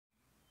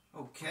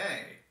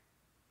Okay,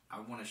 I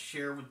want to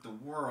share with the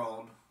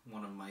world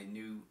one of my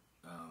new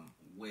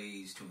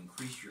ways to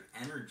increase your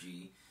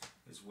energy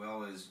as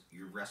well as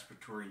your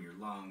respiratory and your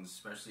lungs,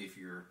 especially if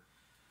you're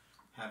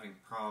having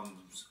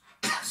problems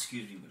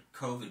excuse me, with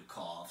COVID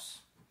coughs.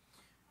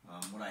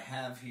 What I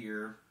have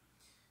here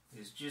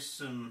is just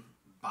some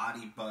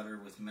body butter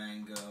with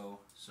mango,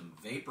 some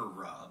vapor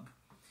rub,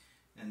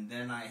 and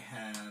then I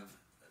have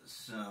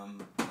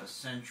some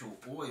essential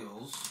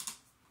oils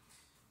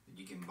that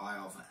you can buy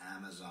off of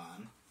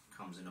Amazon.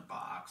 Comes in a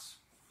box.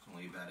 It's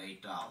only about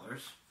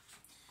 $8.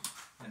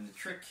 And the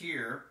trick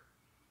here,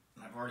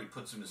 and I've already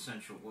put some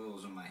essential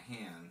oils in my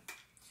hand.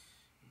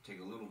 You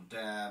take a little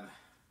dab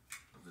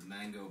of the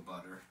mango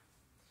butter,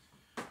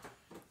 a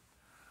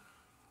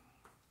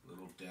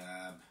little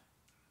dab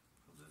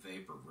of the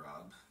vapor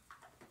rub,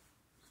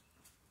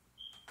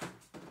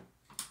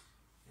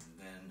 and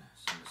then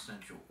some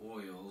essential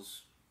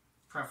oils,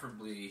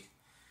 preferably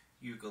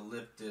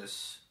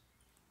eucalyptus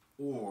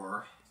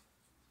or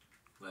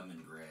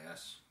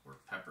lemongrass or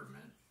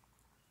peppermint.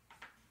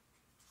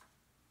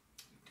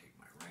 Take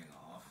my ring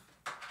off.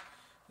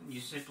 And you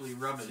simply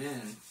rub it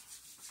in,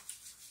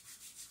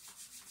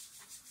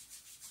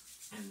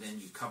 and then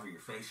you cover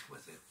your face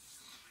with it.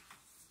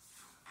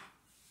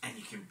 And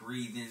you can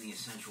breathe in the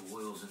essential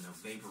oils and the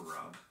vapor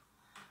rub.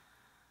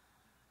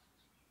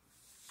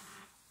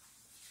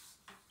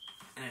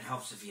 And it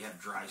helps if you have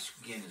dry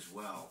skin as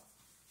well.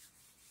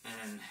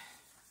 And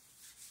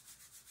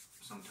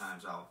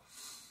sometimes I'll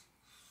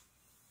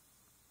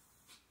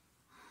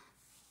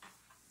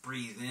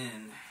breathe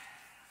in.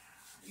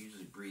 I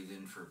usually breathe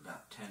in for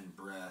about 10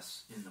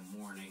 breaths in the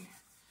morning,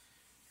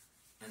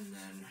 and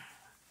then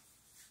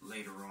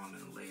later on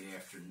in the late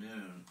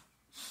afternoon.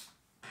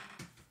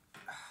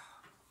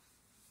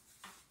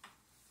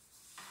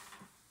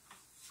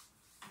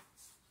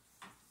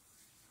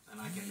 And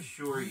I can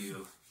assure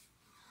you,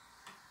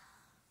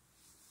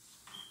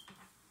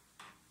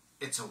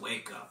 it's a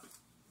wake up,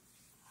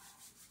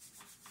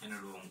 and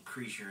it'll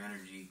increase your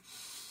energy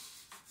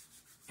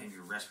and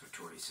your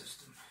respiratory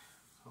system.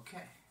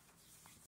 Okay.